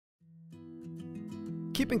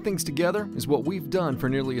Keeping things together is what we've done for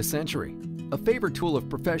nearly a century. A favorite tool of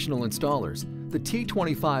professional installers, the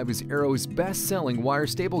T25 is Arrow's best-selling wire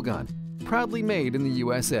staple gun. Proudly made in the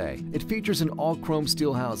USA, it features an all-chrome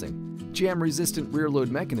steel housing, jam-resistant rear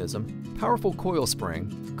load mechanism, powerful coil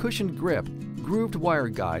spring, cushioned grip, grooved wire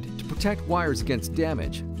guide to protect wires against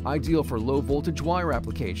damage, ideal for low-voltage wire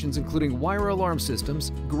applications including wire alarm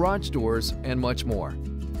systems, garage doors, and much more.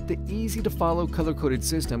 The easy-to-follow color-coded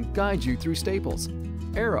system guides you through staples.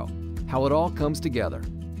 Arrow, how it all comes together.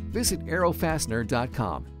 Visit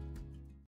arrowfastener.com.